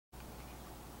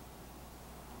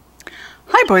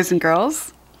Hi, boys and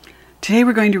girls. Today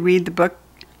we're going to read the book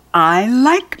I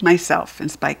Like Myself.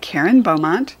 It's by Karen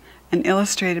Beaumont and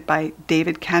illustrated by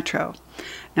David Catrow.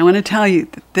 Now, I want to tell you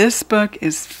that this book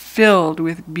is filled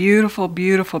with beautiful,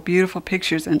 beautiful, beautiful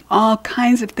pictures and all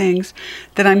kinds of things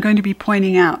that I'm going to be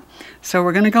pointing out. So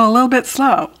we're going to go a little bit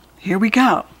slow. Here we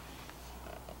go.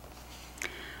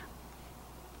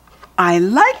 I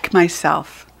like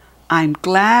myself. I'm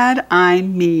glad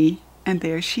I'm me. And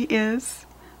there she is.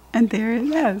 And there it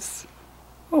is.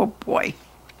 Oh boy.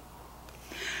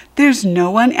 There's no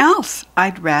one else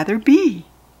I'd rather be.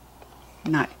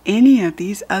 Not any of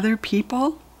these other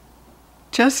people.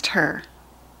 Just her.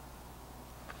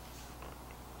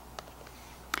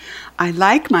 I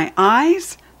like my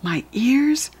eyes, my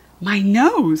ears, my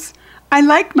nose. I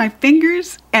like my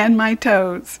fingers and my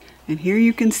toes. And here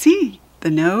you can see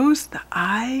the nose, the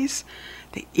eyes,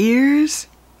 the ears,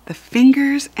 the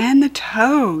fingers, and the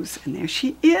toes. And there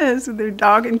she is with her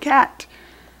dog and cat.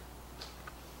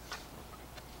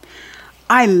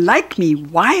 I like me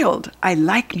wild. I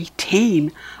like me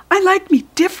tame. I like me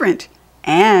different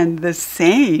and the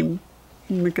same.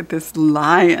 Look at this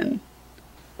lion.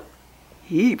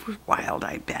 He was wild,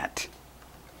 I bet.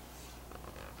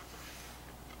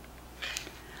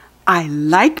 I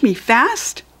like me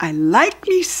fast. I like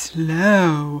me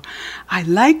slow. I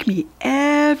like me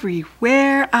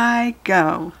everywhere I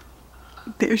go.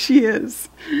 There she is.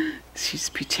 She's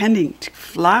pretending to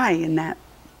fly in that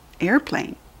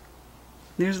airplane.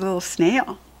 There's a little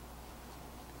snail.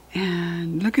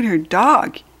 And look at her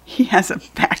dog. He has a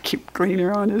vacuum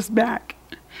cleaner on his back.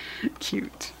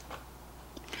 Cute.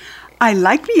 I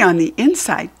like me on the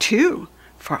inside too,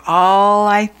 for all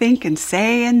I think and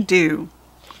say and do.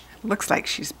 Looks like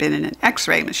she's been in an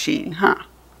X-ray machine, huh?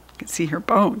 You can see her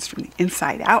bones from the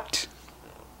inside out.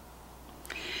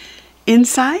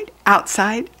 Inside,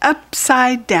 outside,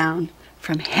 upside down,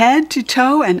 from head to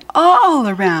toe and all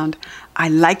around. I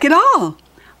like it all.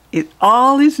 It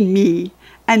all is me,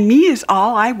 and me is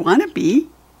all I want to be.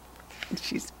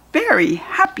 She's very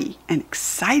happy and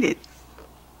excited.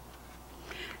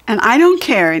 And I don't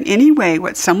care in any way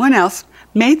what someone else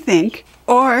may think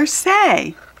or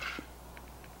say.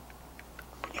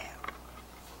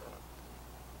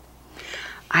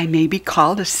 I may be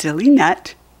called a silly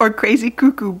nut or crazy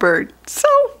cuckoo bird. So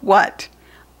what?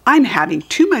 I'm having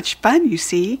too much fun, you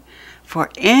see, for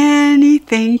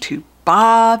anything to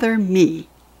bother me.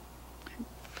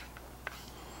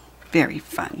 Very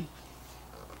fun.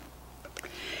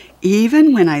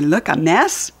 Even when I look a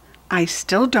mess, I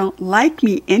still don't like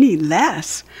me any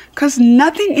less, 'cause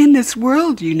nothing in this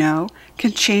world, you know,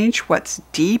 can change what's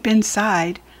deep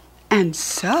inside. And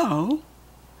so,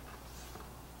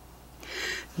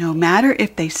 no matter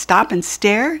if they stop and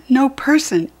stare, no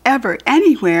person ever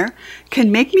anywhere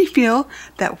can make me feel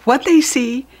that what they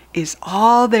see is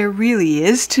all there really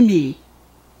is to me.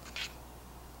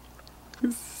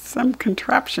 Some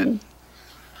contraption.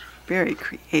 Very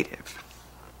creative.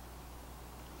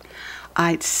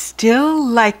 I'd still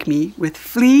like me with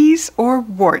fleas or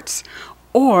warts,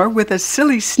 or with a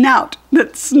silly snout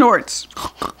that snorts,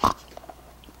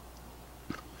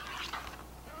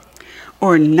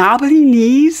 or knobbly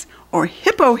knees, or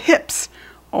hippo hips,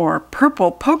 or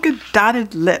purple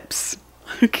polka-dotted lips.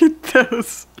 Look at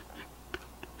those.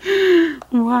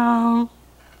 Wow.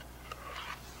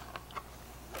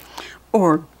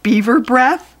 Or beaver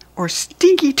breath, or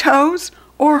stinky toes,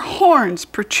 or horns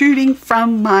protruding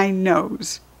from my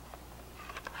nose.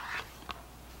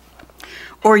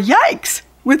 Or yikes,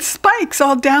 with spikes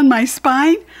all down my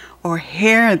spine, or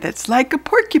hair that's like a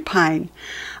porcupine.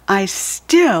 I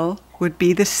still would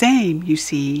be the same, you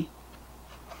see.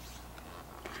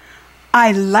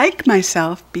 I like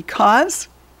myself because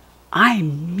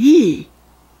I'm me.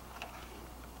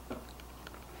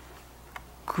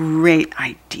 Great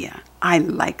idea. I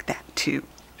like that too.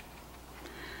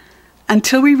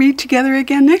 Until we read together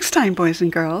again next time, boys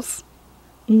and girls.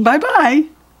 Bye-bye.